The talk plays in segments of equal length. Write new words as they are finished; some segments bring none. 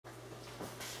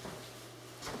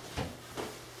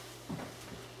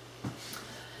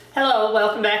Hello,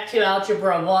 welcome back to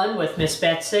Algebra 1 with Miss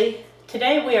Betsy.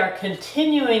 Today we are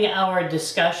continuing our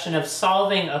discussion of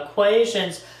solving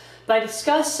equations by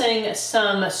discussing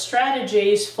some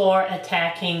strategies for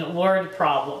attacking word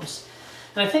problems.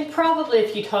 And I think probably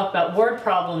if you talk about word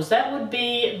problems, that would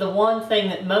be the one thing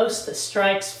that most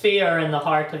strikes fear in the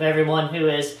heart of everyone who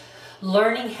is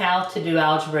learning how to do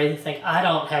algebra. You think, I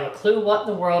don't have a clue what in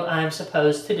the world I'm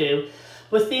supposed to do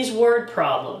with these word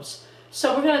problems.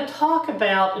 So we're going to talk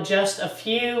about just a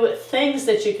few things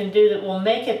that you can do that will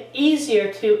make it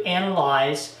easier to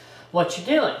analyze what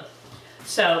you're doing.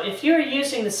 So if you're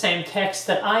using the same text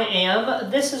that I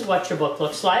am, this is what your book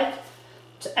looks like.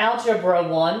 It's Algebra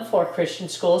 1 for Christian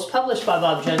Schools, published by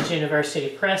Bob Jones University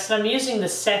Press, and I'm using the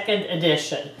second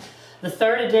edition. The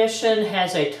third edition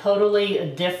has a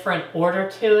totally different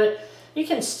order to it. You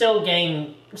can still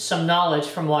gain some knowledge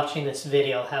from watching this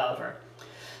video, however.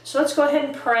 So let's go ahead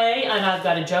and pray, and I've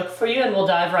got a joke for you, and we'll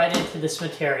dive right into this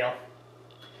material.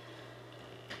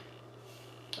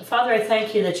 Father, I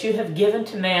thank you that you have given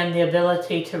to man the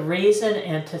ability to reason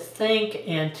and to think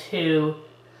and to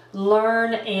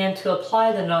learn and to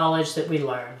apply the knowledge that we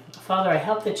learn. Father, I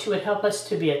hope that you would help us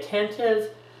to be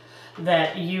attentive,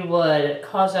 that you would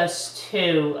cause us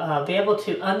to be able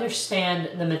to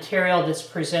understand the material that's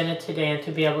presented today and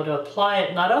to be able to apply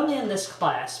it not only in this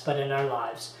class, but in our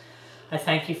lives. I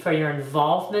thank you for your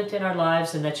involvement in our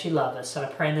lives and that you love us. So I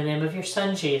pray in the name of your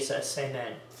Son, Jesus.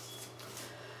 Amen.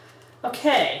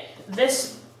 Okay,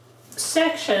 this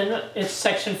section, it's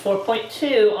section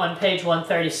 4.2 on page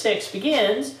 136,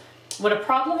 begins, when a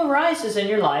problem arises in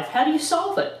your life, how do you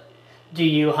solve it? Do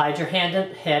you hide your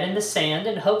head in the sand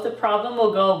and hope the problem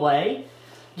will go away?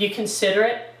 Do you consider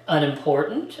it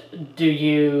unimportant? Do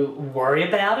you worry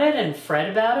about it and fret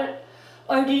about it?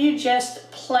 Or do you just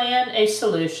plan a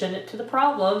solution to the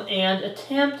problem and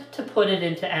attempt to put it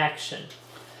into action?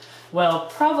 Well,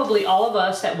 probably all of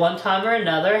us at one time or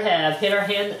another have hit our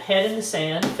head in the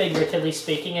sand, figuratively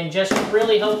speaking, and just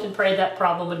really hoped and prayed that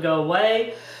problem would go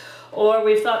away. Or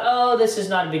we've thought, oh, this is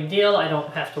not a big deal, I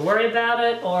don't have to worry about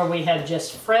it. Or we have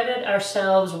just fretted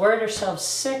ourselves, worried ourselves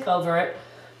sick over it.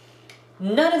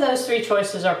 None of those three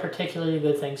choices are particularly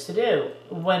good things to do.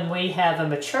 When we have a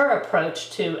mature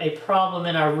approach to a problem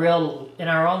in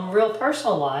our own real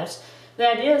personal lives, the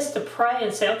idea is to pray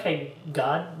and say, okay,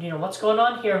 God, what's going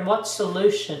on here and what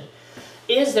solution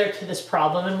is there to this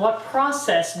problem and what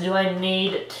process do I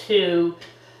need to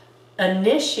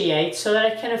initiate so that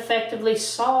I can effectively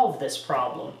solve this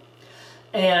problem?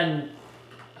 And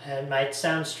it might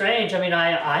sound strange. I mean,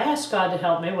 I ask God to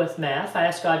help me with math. I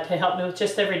ask God to help me with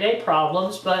just everyday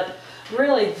problems, but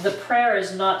really the prayer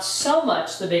is not so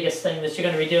much the biggest thing that you're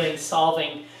going to be doing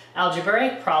solving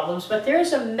algebraic problems, but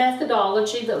there's a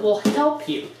methodology that will help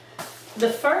you. The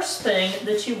first thing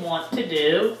that you want to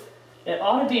do, it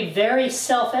ought to be very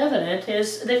self-evident,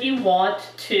 is that you want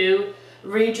to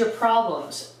read your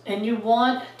problems. And you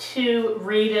want to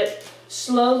read it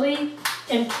slowly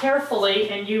and carefully,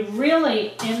 and you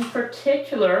really, in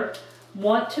particular,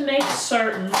 want to make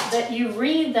certain that you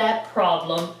read that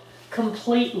problem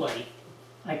completely.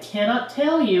 I cannot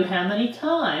tell you how many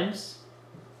times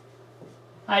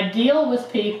I deal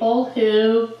with people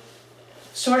who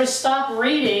sort of stop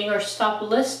reading or stop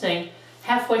listening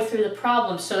halfway through the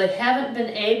problem, so they haven't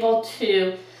been able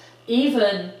to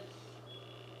even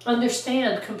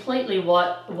understand completely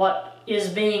what is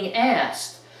being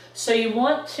asked. So you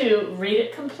want to read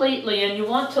it completely, and you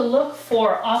want to look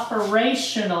for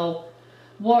operational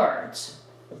words.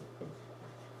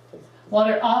 What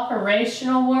are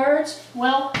operational words?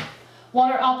 Well,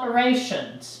 what are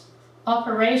operations?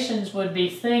 Operations would be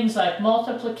things like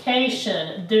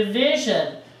multiplication,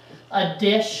 division,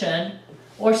 addition,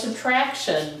 or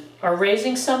subtraction, or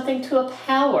raising something to a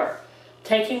power,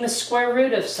 taking the square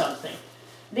root of something.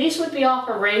 These would be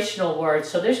operational words.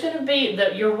 So there's going to be,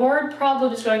 your word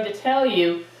problem is going to tell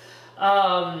you,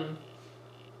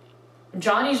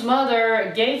 Johnny's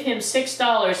mother gave him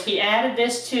 $6. He added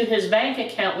this to his bank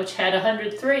account, which had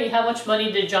 $103. How much money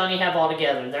did Johnny have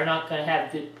altogether? They're not going to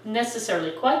have it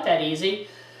necessarily quite that easy,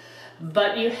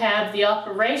 but you have the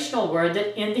operational word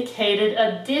that indicated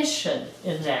addition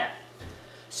in that.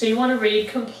 So you want to read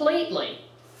completely.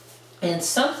 And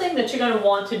something that you're going to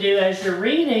want to do as you're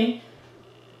reading,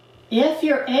 if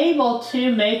you're able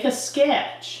to make a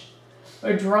sketch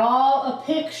or draw a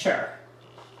picture,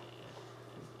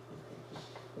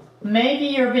 maybe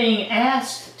you're being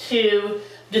asked to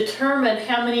determine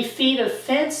how many feet of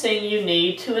fencing you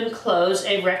need to enclose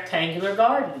a rectangular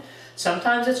garden.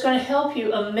 Sometimes it's going to help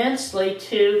you immensely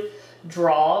to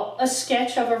draw a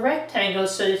sketch of a rectangle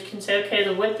so that you can say, okay,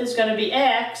 the width is going to be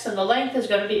x and the length is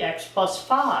going to be x plus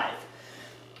 5,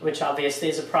 which obviously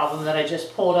is a problem that I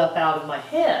just pulled up out of my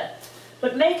head.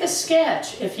 But make a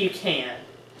sketch if you can.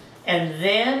 And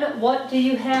then what do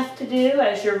you have to do?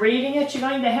 As you're reading it, you're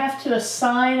going to have to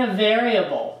assign a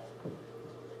variable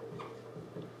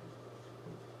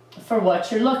for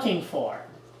what you're looking for.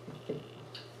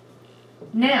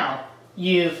 Now,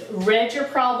 you've read your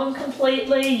problem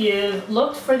completely, you've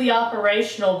looked for the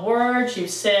operational words, you've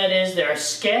said, is there a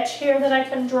sketch here that I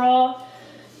can draw?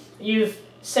 You've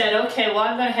said, okay, well,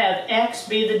 I'm going to have x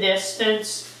be the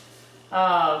distance,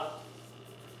 or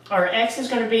x is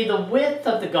going to be the width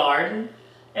of the garden,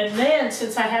 and then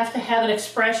since I have to have an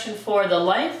expression for the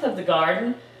length of the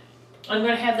garden, I'm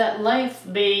going to have that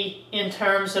length be in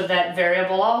terms of that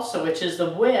variable also, which is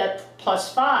the width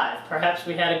plus 5. Perhaps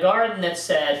we had a garden that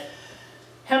said,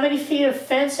 how many feet of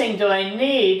fencing do I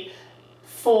need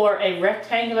for a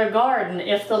rectangular garden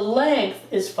if the length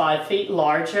is 5 feet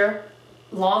longer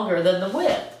than the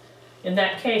width? In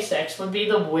that case, x would be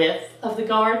the width of the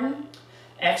garden,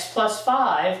 x plus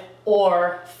 5,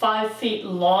 or 5 feet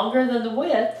longer than the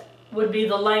width would be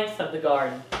the length of the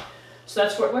garden. So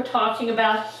that's what we're talking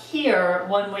about here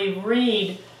when we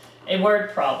read a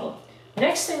word problem.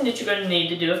 Next thing that you're going to need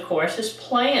to do, of course, is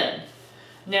plan.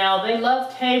 Now, they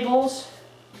love tables.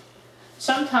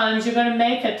 Sometimes you're going to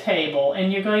make a table,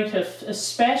 and you're going to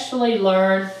especially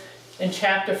learn in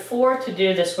Chapter 4 to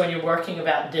do this when you're working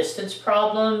about distance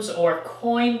problems or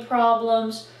coin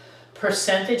problems,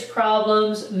 percentage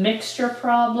problems, mixture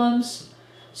problems.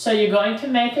 So you're going to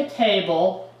make a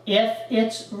table if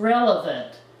it's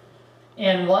relevant.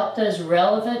 And what does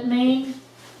relevant mean?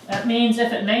 That means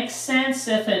if it makes sense,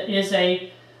 if it is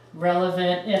a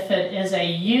relevant, if it is a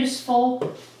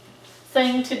useful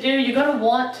thing to do, you're going to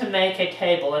want to make a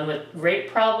table. And with rate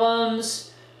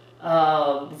problems,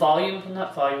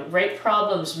 rate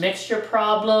problems, mixture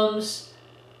problems,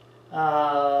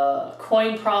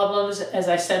 coin problems, as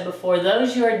I said before,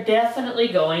 those you are definitely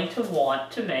going to want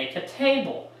to make a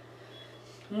table.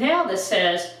 Now this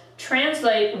says,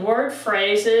 translate word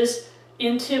phrases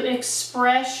into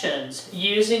expressions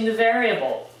using the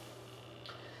variable.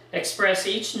 Express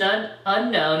each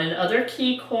unknown and other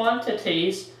key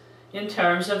quantities in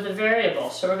terms of the variable.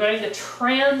 So we're going to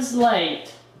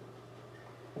translate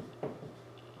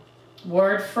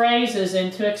word phrases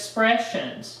into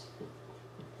expressions.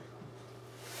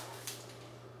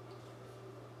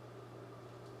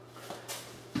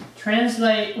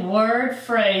 Translate word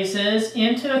phrases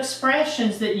into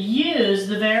expressions that use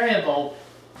the variable.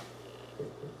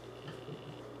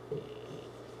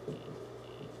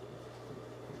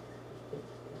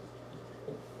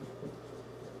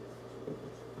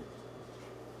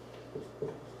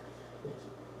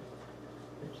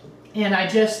 And I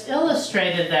just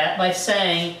illustrated that by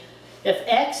saying if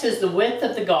x is the width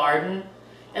of the garden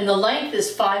and the length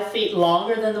is 5 feet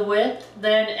longer than the width,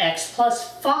 then x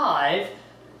plus 5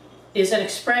 is an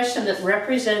expression that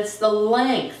represents the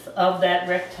length of that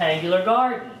rectangular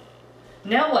garden.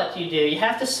 Now what do? You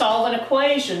have to solve an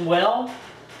equation. Well,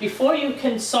 before you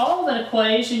can solve an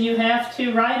equation, you have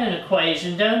to write an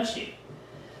equation, don't you?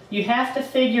 You have to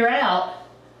figure out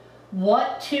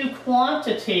what two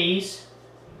quantities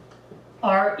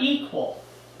are equal.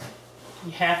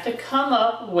 You have to come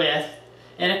up with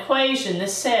an equation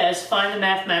that says find the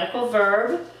mathematical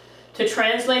verb to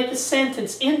translate the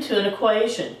sentence into an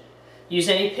equation. Use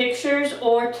any pictures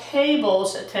or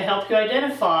tables to help you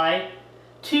identify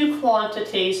two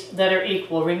quantities that are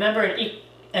equal. Remember,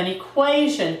 an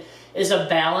equation is a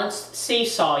balanced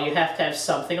seesaw. You have to have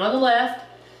something on the left,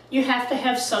 you have to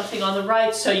have something on the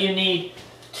right, so you need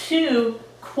two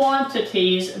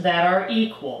quantities that are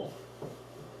equal.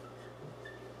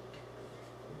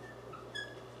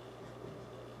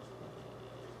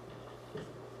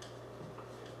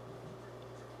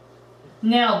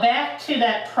 Now back to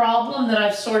that problem that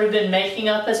I've sort of been making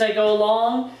up as I go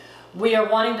along. We are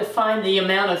wanting to find the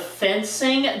amount of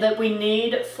fencing that we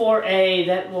need for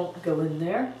that won't go in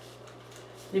there.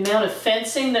 The amount of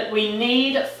fencing that we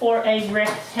need for a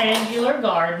rectangular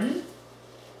garden.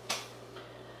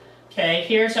 Okay,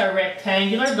 here's our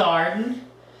rectangular garden.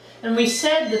 And we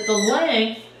said that the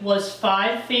length was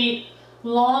 5 feet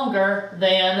longer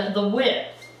than the width.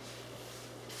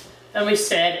 And we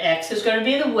said x is going to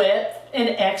be the width and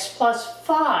x plus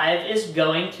 5 is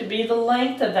going to be the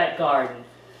length of that garden.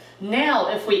 Now,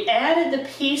 if we added the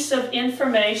piece of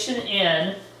information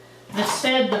in that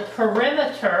said the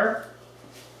perimeter,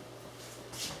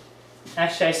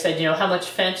 actually I said, how much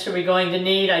fence are we going to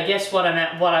need? I guess what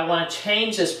I want to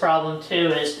change this problem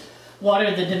to is what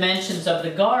are the dimensions of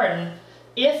the garden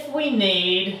if we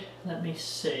need, let me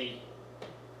see,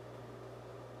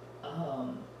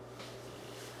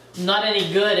 not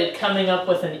any good at coming up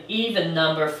with an even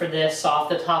number for this off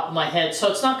the top of my head, so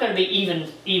it's not going to be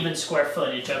even square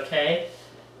footage, okay?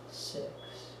 6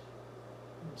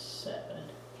 and 7,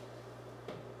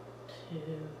 2,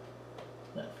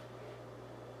 no,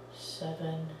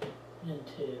 7 and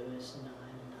 2 is 9,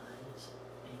 and 9 is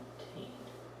 18.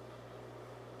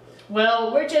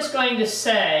 Well, we're just going to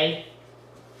say,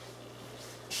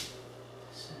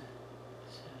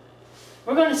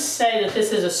 we're going to say that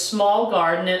this is a small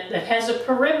garden that has a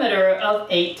perimeter of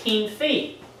 18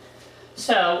 feet.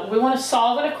 So we want to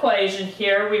solve an equation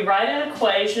here. We write an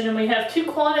equation and we have two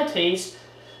quantities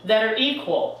that are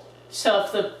equal.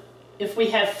 So if we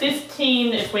have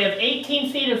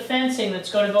 18 feet of fencing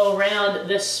that's going to go around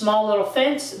this small little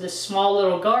fence, this small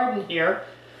little garden here,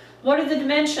 what are the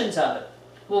dimensions of it?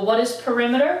 Well, what is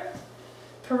perimeter?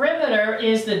 Perimeter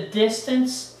is the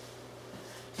distance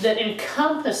that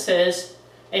encompasses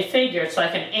a figure. It's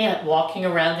like an ant walking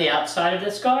around the outside of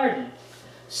this garden.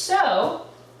 So,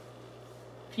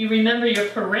 if you remember your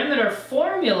perimeter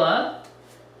formula,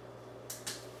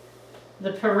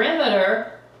 the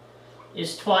perimeter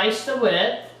is twice the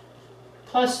width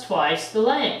plus twice the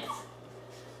length.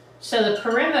 So the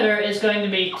perimeter is going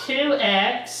to be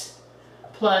 2x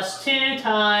plus 2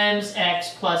 times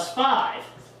x plus 5.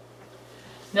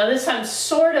 Now this I'm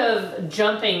sort of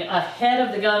jumping ahead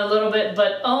of the gun a little bit,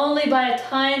 but only by a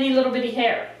tiny little bitty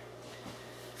hair.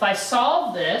 If I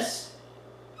solve this,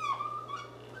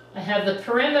 I have the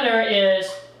perimeter is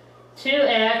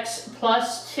 2x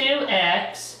plus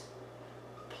 2x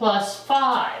plus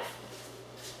 5.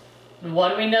 And what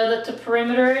do we know that the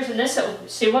perimeter is? And this,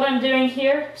 see what I'm doing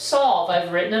here? Solve.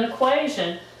 I've written an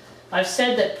equation. I've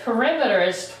said that perimeter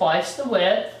is twice the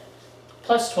width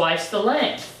plus twice the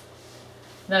length.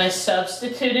 Then I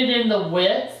substituted in the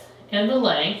width and the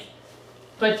length,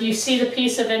 but do you see the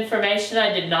piece of information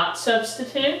I did not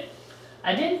substitute?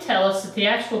 I didn't tell us that the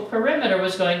actual perimeter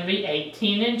was going to be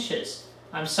 18 inches.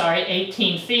 I'm sorry,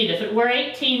 18 feet. If it were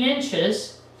 18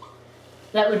 inches,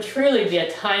 that would truly be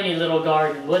a tiny little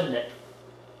garden, wouldn't it?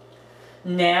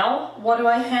 Now, what do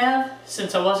I have?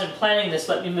 Since I wasn't planning this,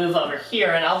 let me move over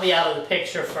here and I'll be out of the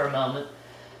picture for a moment.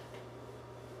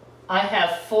 I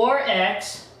have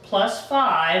 4x plus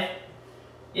 5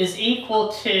 is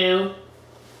equal to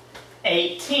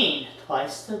 18,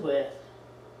 twice the width.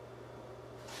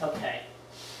 Okay.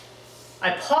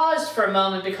 I paused for a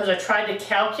moment because I tried to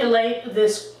calculate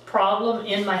this problem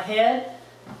in my head.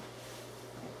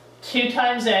 2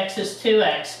 times x is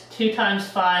 2x, 2 times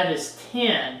 5 is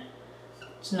 10.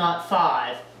 It's not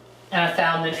 5, and I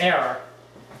found an error.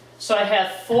 So I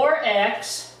have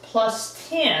 4x plus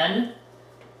 10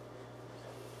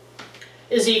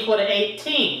 is equal to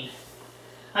 18.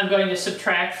 I'm going to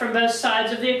subtract from both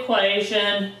sides of the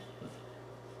equation.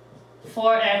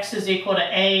 4x is equal to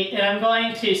 8, and I'm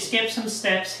going to skip some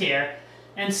steps here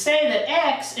and say that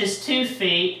x is 2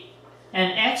 feet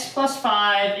and x plus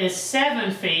 5 is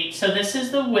 7 feet, so this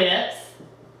is the width,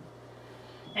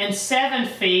 and 7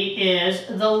 feet is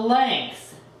the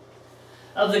length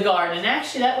of the garden. And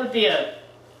actually that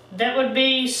would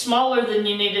be smaller than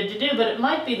you needed to do, but it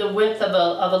might be the width of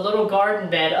a little garden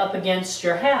bed up against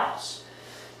your house.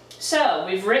 So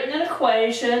we've written an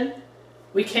equation.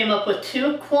 We came up with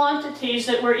two quantities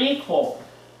that were equal.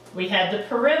 We had the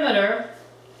perimeter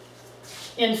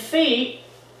in feet,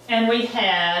 and we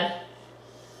had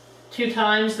 2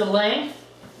 times the length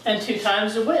and 2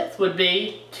 times the width would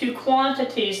be two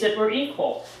quantities that were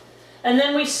equal. And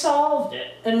then we solved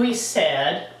it, and we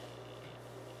said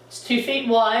it's 2 feet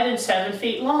wide and 7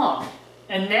 feet long.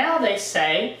 And now they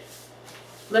say,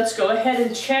 let's go ahead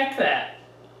and check that.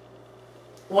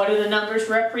 What do the numbers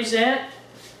represent?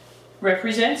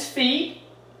 Represents feet.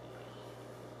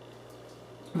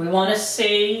 We want to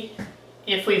see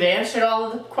if we've answered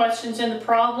all of the questions in the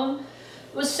problem.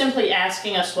 It was simply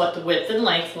asking us what the width and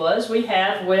length was. We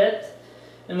have width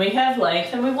and we have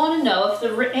length, and we want to know if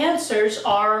the answers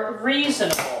are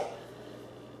reasonable.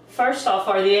 First off,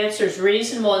 are the answers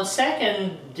reasonable? And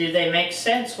second, do they make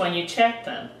sense when you check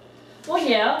them? Well,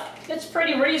 yeah, it's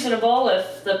pretty reasonable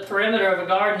if the perimeter of a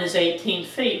garden is 18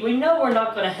 feet. We know we're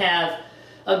not going to have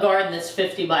a garden that's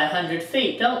 50 by 100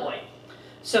 feet, don't we?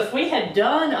 So if we had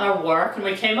done our work and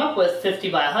we came up with 50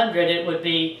 by 100, it would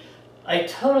be a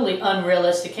totally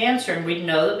unrealistic answer, and we'd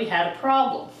know that we had a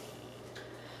problem.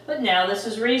 But now this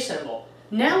is reasonable.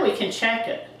 Now we can check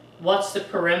it. What's the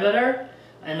perimeter?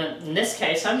 And in this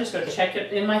case, I'm just going to check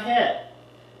it in my head.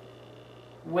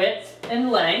 Width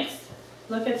and length.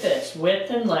 look at this. Width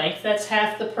and length, that's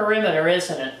half the perimeter,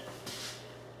 isn't it?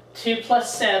 2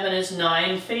 plus 7 is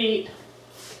 9 feet.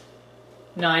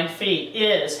 9 feet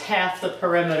is half the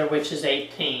perimeter, which is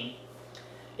 18.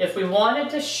 If we wanted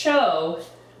to show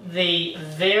the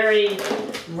very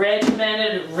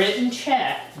regimented written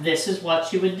check, this is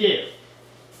what you would do.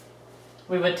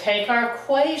 We would take our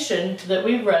equation that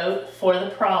we wrote for the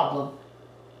problem.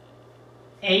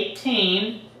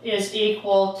 18 is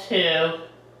equal to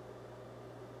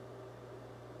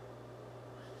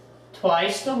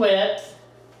twice the width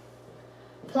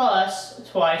plus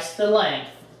twice the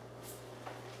length.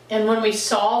 And when we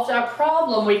solved our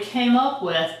problem, we came up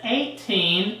with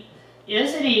 18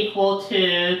 is it equal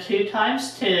to 2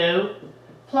 times 2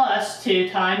 plus 2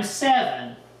 times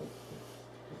 7.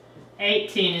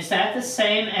 18, is that the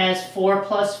same as 4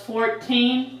 plus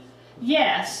 14?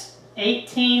 Yes,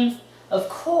 18 of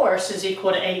course is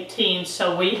equal to 18,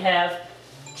 so we have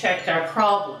checked our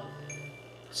problem.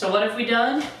 So what have we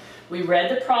done? We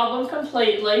read the problem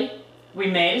completely, we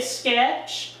made a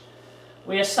sketch,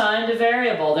 we assigned a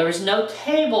variable. There was no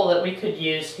table that we could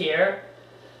use here.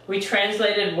 We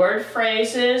translated word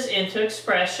phrases into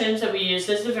expressions that we used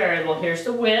as the variable. Here's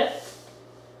the width,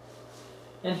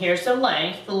 and here's the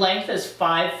length. The length is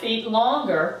 5 feet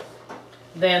longer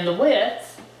than the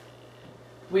width.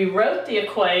 We wrote the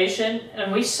equation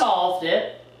and we solved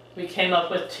it. We came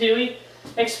up with two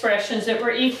expressions that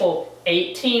were equal.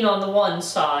 18 on the one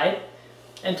side,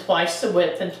 and twice the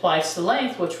width and twice the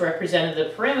length, which represented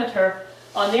the perimeter,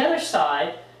 on the other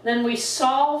side. Then we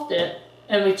solved it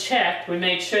and we checked. We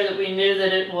made sure that we knew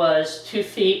that it was 2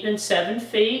 feet and 7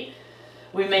 feet.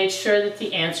 We made sure that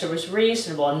the answer was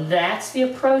reasonable, and that's the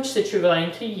approach that you're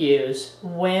going to use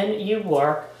when you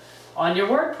work on your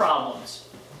word problems.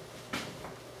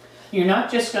 You're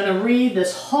not just going to read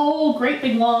this whole great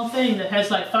big long thing that has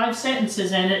like 5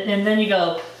 sentences in it, and then you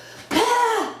go,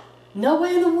 ah, no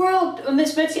way in the world,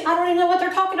 Miss Betsy, I don't even know what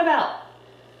they're talking about.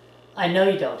 I know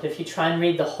you don't. If you try and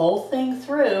read the whole thing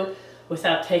through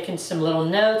without taking some little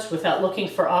notes, without looking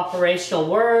for operational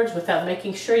words, without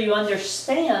making sure you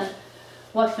understand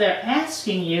what they're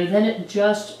asking you, then it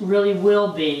just really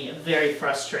will be very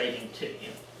frustrating to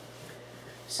you.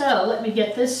 So let me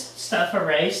get this stuff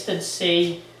erased and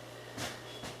see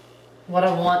what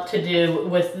I want to do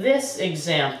with this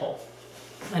example.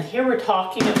 And here we're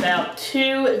talking about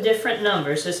two different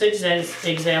numbers. This is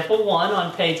example 1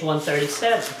 on page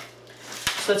 137.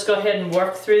 So let's go ahead and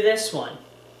work through this one.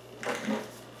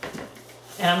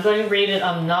 And I'm going to read it.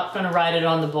 I'm not going to write it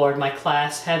on the board. My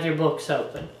class, have your books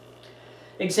open.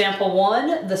 Example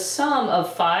 1, the sum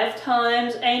of 5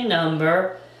 times a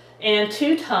number and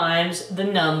 2 times the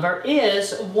number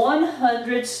is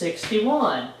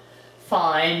 161.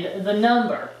 Find the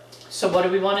number. So what do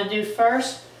we want to do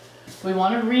first? We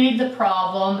want to read the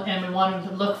problem, and we want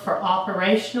to look for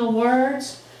operational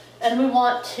words, and we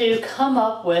want to come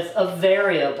up with a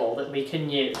variable that we can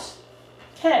use.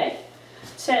 Okay, it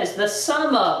says the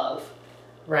sum of,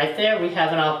 right there we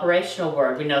have an operational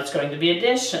word. We know it's going to be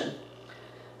addition.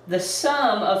 The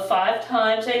sum of 5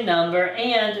 times a number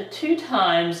and 2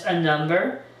 times a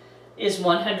number is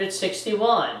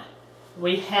 161.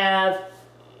 We have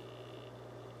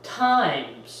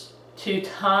times. 2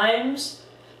 times,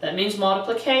 that means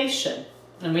multiplication.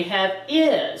 And we have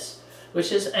is,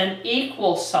 which is an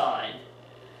equal sign.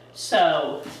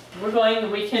 So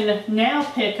we can now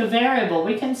pick a variable.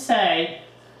 We can say,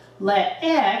 let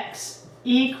x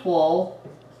equal,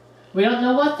 we don't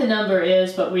know what the number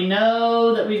is, but we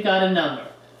know that we've got a number.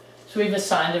 So we've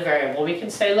assigned a variable. We can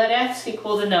say let x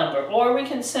equal the number, or we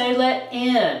can say let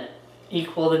n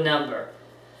equal the number.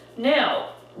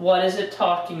 Now, what is it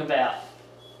talking about?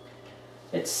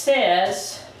 It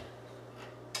says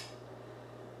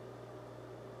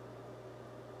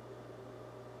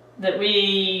that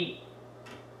we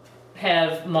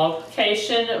have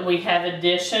multiplication, we have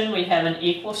addition, we have an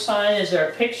equal sign. Is there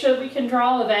a picture we can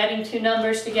draw of adding 2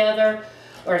 numbers together,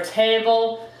 or a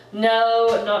table?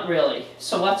 No, not really.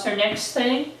 So what's our next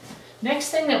thing?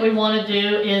 Next thing that we want to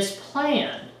do is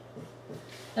plan.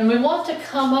 And we want to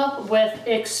come up with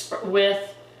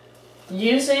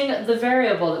using the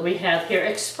variable that we have here,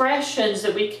 expressions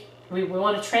that we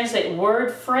want to translate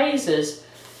word phrases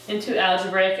into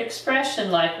algebraic expression,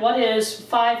 like what is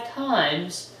 5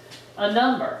 times a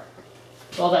number?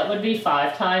 Well, that would be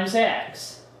 5 times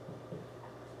x.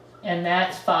 And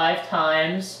that's 5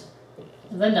 times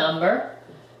the number.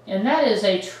 And that is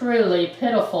a truly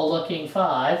pitiful looking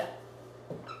 5.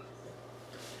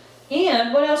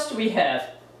 And what else do we have?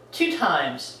 2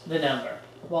 times the number.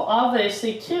 Well,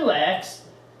 obviously 2x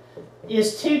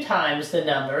is 2 times the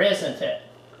number, isn't it?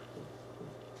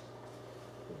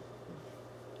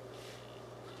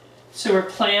 So we're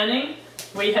planning.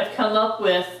 We have come up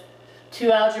with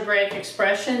two algebraic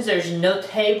expressions. There's no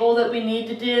table that we need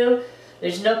to do.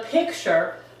 There's no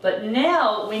picture. But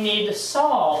now we need to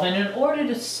solve. And in order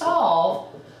to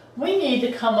solve, we need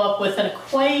to come up with an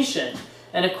equation.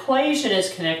 An equation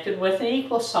is connected with an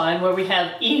equal sign where we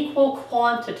have equal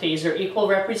quantities or equal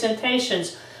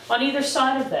representations on either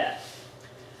side of that.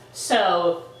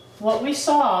 So what we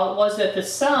saw was that the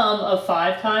sum of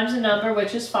 5 times a number,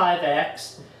 which is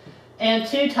 5x, and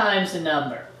 2 times a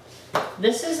number.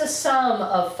 This is a sum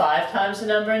of 5 times a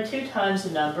number and 2 times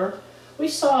a number. We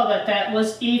saw that that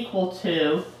was equal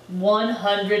to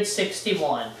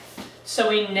 161. So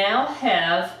we now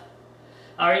have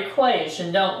our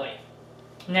equation, don't we?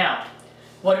 Now,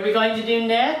 what are we going to do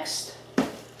next?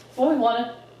 Well, we want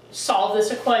to solve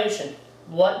this equation.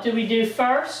 What do we do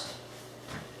first?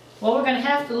 Well, we're going to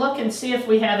have to look and see if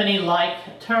we have any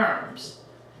like terms.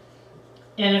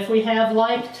 And if we have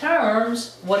like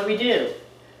terms, what do?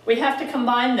 We have to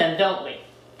combine them, don't we?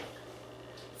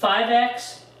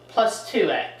 5x plus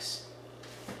 2x.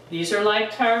 These are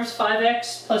like terms,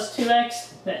 5x plus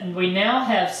 2x. And we now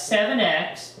have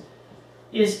 7x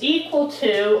is equal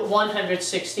to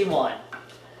 161.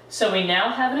 So we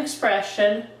now have an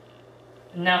expression,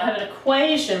 now have an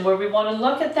equation where we want to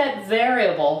look at that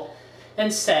variable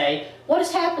and say, what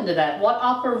has happened to that? What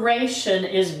operation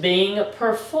is being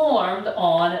performed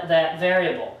on that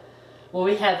variable? Well,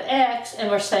 we have x, and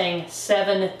we're saying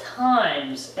 7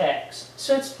 times x.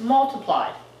 So it's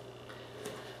multiplied.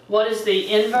 What is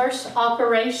the inverse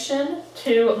operation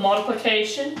to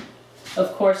multiplication?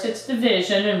 Of course, it's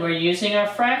division, and we're using our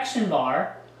fraction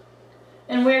bar.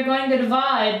 And we're going to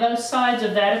divide both sides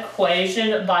of that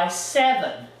equation by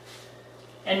 7.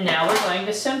 And now we're going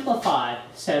to simplify.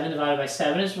 7 divided by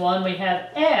 7 is 1. We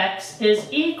have x is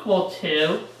equal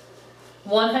to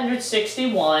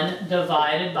 161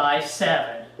 divided by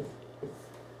 7.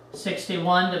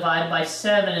 61 divided by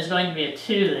 7 is going to be a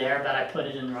 2 there, but I put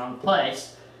it in the wrong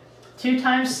place. 2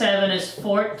 times 7 is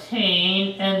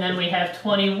 14, and then we have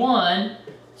 21.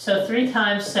 So 3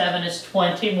 times 7 is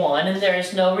 21, and there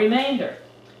is no remainder.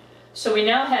 So we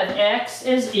now have x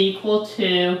is equal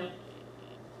to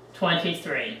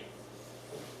 23.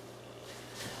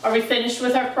 Are we finished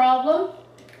with our problem?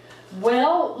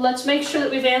 Well, let's make sure that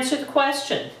we've answered the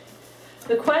question.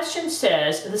 The question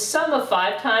says the sum of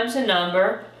 5 times a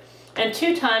number and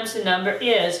 2 times the number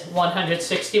is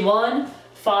 161.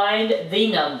 Find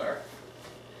the number.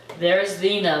 There's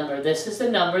the number. This is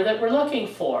the number that we're looking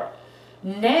for.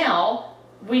 Now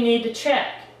we need to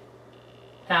check.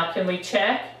 How can we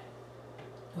check?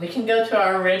 We can go to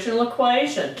our original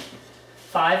equation.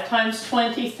 5 times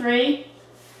 23,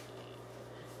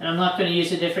 and I'm not going to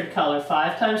use a different color.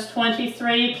 5 times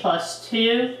 23 plus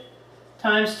 2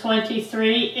 times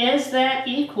 23, is that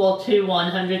equal to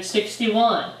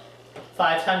 161?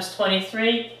 5 times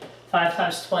 23, 5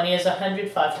 times 20 is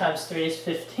 100, 5 times 3 is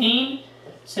 15.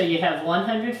 So you have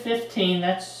 115,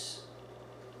 that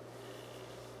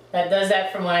does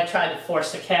that from when I tried to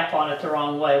force a cap on it the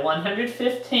wrong way.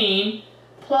 115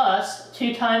 plus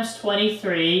 2 times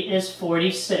 23 is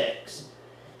 46.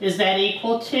 Is that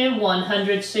equal to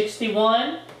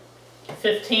 161?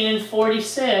 15 and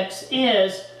 46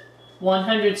 is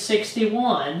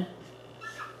 161.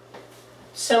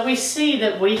 So we see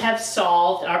that we have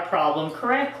solved our problem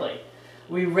correctly.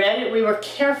 We read it, we were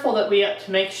careful that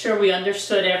to make sure we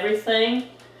understood everything.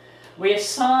 We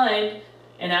assigned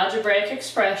an algebraic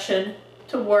expression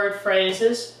to word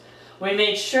phrases. We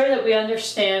made sure that we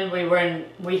understand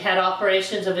we had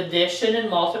operations of addition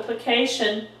and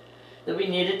multiplication that we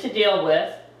needed to deal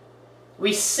with.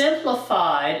 We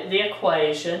simplified the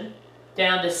equation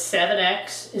down to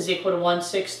 7x is equal to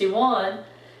 161.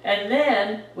 And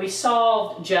then we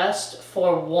solved just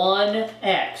for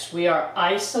 1x. We are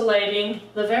isolating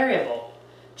the variable.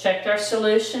 Checked our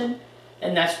solution,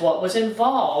 and that's what was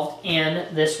involved in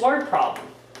this word problem.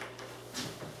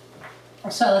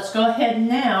 So let's go ahead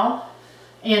now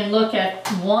and look at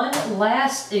one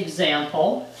last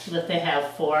example that they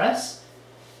have for us.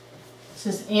 This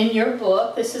is in your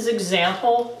book. This is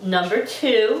example number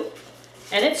 2,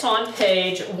 and it's on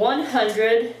page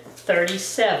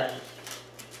 137.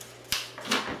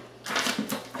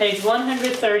 Page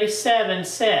 137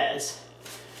 says,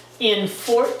 in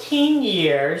 14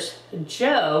 years,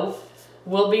 Joe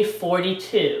will be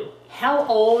 42. How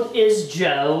old is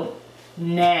Joe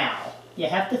now? You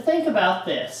have to think about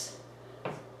this.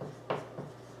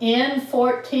 In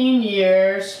 14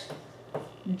 years,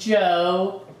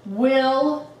 Joe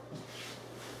will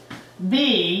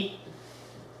be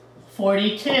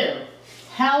 42.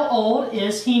 How old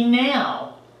is he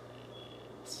now?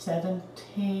 17.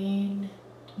 14,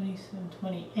 27,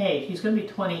 28. He's going to be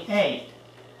 28.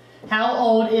 How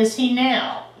old is he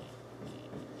now?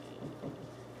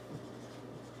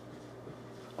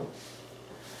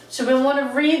 So we want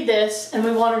to read this, and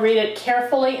we want to read it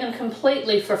carefully and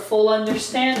completely for full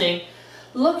understanding,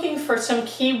 looking for some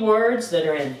key words that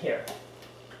are in here.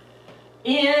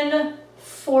 In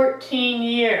 14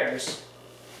 years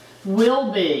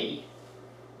will be.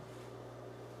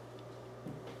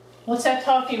 What's that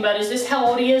talking about? Is this how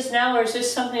old he is now, or is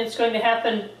this something that's going to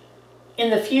happen in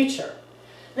the future?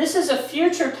 This is a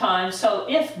future time, so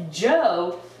if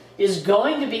Joe is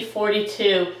going to be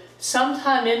 42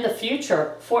 sometime in the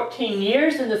future, 14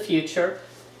 years in the future,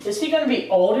 is he going to be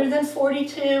older than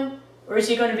 42, or is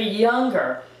he going to be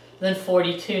younger than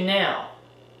 42 now?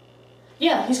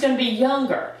 Yeah, he's going to be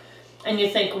younger. And you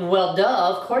think, well,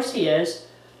 duh, of course he is.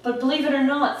 But believe it or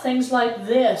not, things like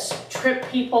this trip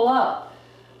people up.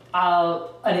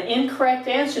 An incorrect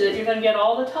answer that you're going to get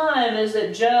all the time is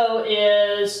that Joe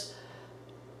is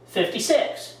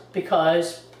 56,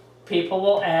 because people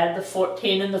will add the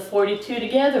 14 and the 42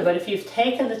 together. But if you've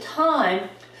taken the time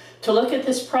to look at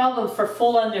this problem for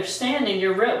full understanding,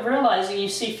 you're realizing you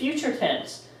see future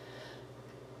tense.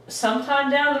 Sometime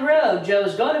down the road,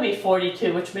 Joe's going to be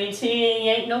 42, which means he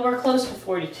ain't nowhere close to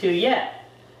 42 yet,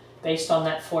 based on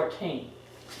that 14.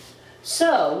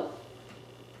 So,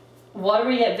 what are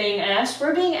we being asked?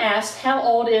 We're being asked, how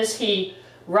old is he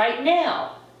right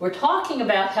now? We're talking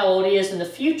about how old he is in the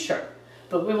future,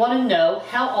 but we want to know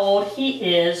how old he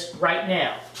is right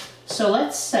now. So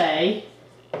let's say,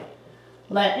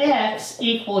 let x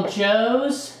equal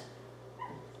Joe's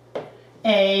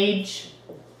age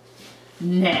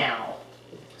now.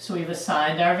 So we've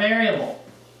assigned our variable.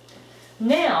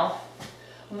 Now,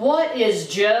 what is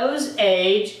Joe's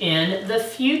age in the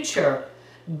future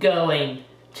going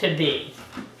to be?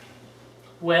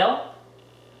 Well,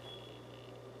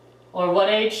 or what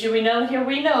age do we know here?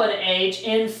 We know an age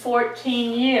in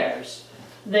 14 years.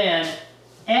 Then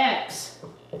x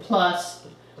plus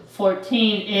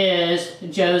 14 is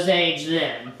Joe's age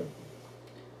then.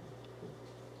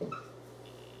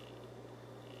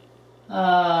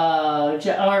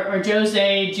 Or Joe's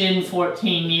age in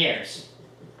 14 years.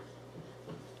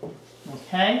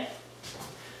 Okay?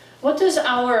 What does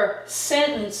our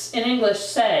sentence in English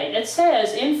say? It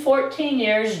says, in 14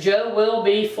 years, Joe will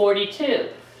be 42.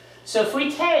 So if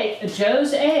we take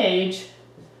Joe's age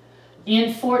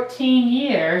in 14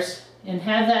 years and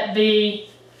have that be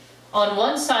on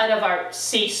one side of our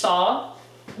seesaw,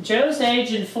 Joe's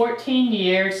age in 14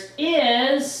 years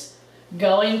is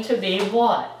going to be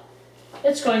what?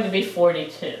 It's going to be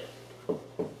 42.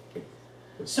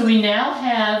 So we now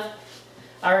have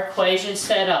our equation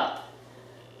set up.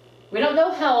 We don't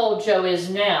know how old Joe is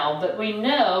now, but we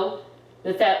know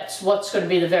that that's what's going to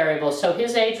be the variable. So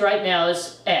his age right now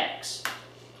is x.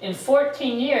 In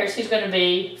 14 years, he's going to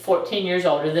be 14 years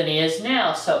older than he is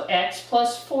now. So x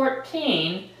plus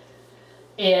 14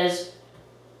 is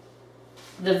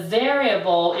the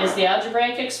variable, is the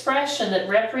algebraic expression that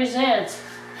represents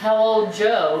how old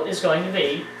Joe is going to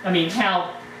be.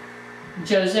 How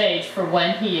Joe's age for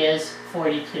when he is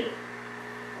 42.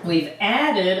 We've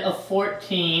added a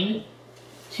 14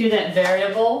 to that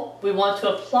variable. We want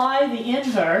to apply the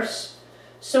inverse,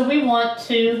 so we want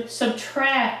to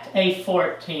subtract a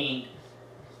 14.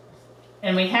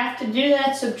 And we have to do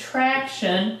that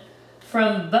subtraction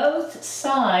from both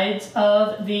sides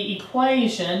of the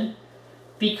equation,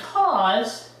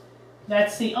 because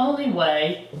that's the only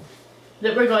way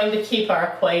that we're going to keep our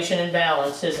equation in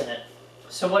balance, isn't it?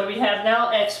 So what do we have now?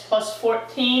 X plus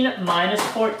 14 minus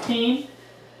 14.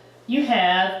 You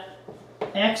have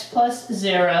x plus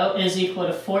 0 is equal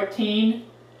to 14.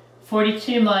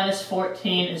 42 minus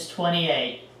 14 is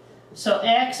 28. So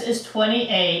x is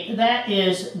 28. That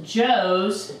is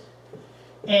Joe's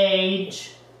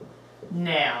age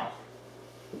now.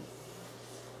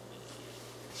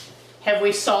 Have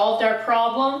we solved our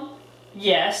problem?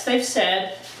 Yes, they've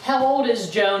said, how old is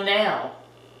Joe now?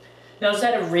 Now, is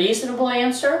that a reasonable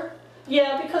answer?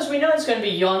 Yeah, because we know he's going to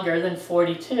be younger than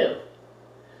 42.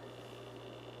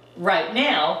 Right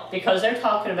now, because they're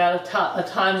talking about a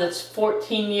time that's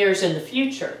 14 years in the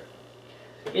future.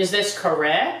 Is this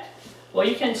correct? Well,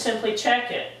 you can simply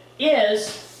check it.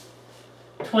 Is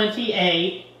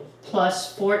 28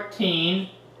 plus 14,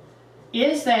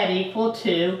 is that equal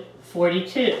to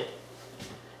 42?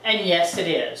 And yes, it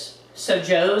is. So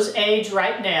Joe's age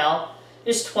right now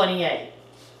is 28.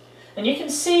 And you can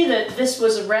see that this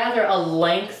was rather a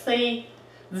lengthy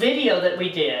video that we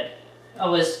did. I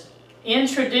was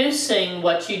introducing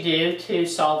what you do to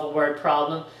solve a word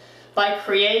problem, by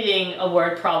creating a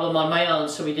word problem on my own.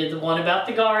 So we did the one about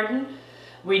the garden,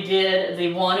 we did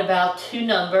the one about two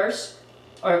numbers,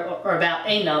 or about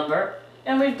a number,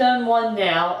 and we've done one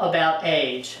now about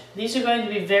age. These are going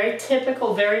to be very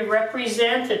typical, very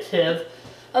representative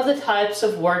of the types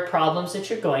of word problems that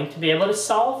you're going to be able to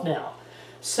solve now.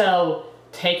 So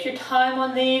take your time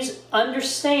on these.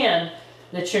 Understand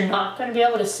that you're not going to be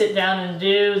able to sit down and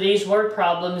do these word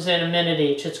problems in a minute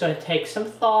each. It's going to take some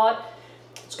thought.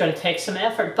 It's going to take some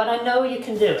effort, but I know you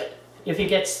can do it. If you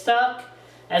get stuck,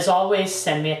 as always,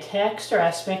 send me a text or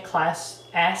ask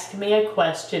me a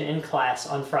question in class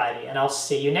on Friday, and I'll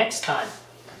see you next time.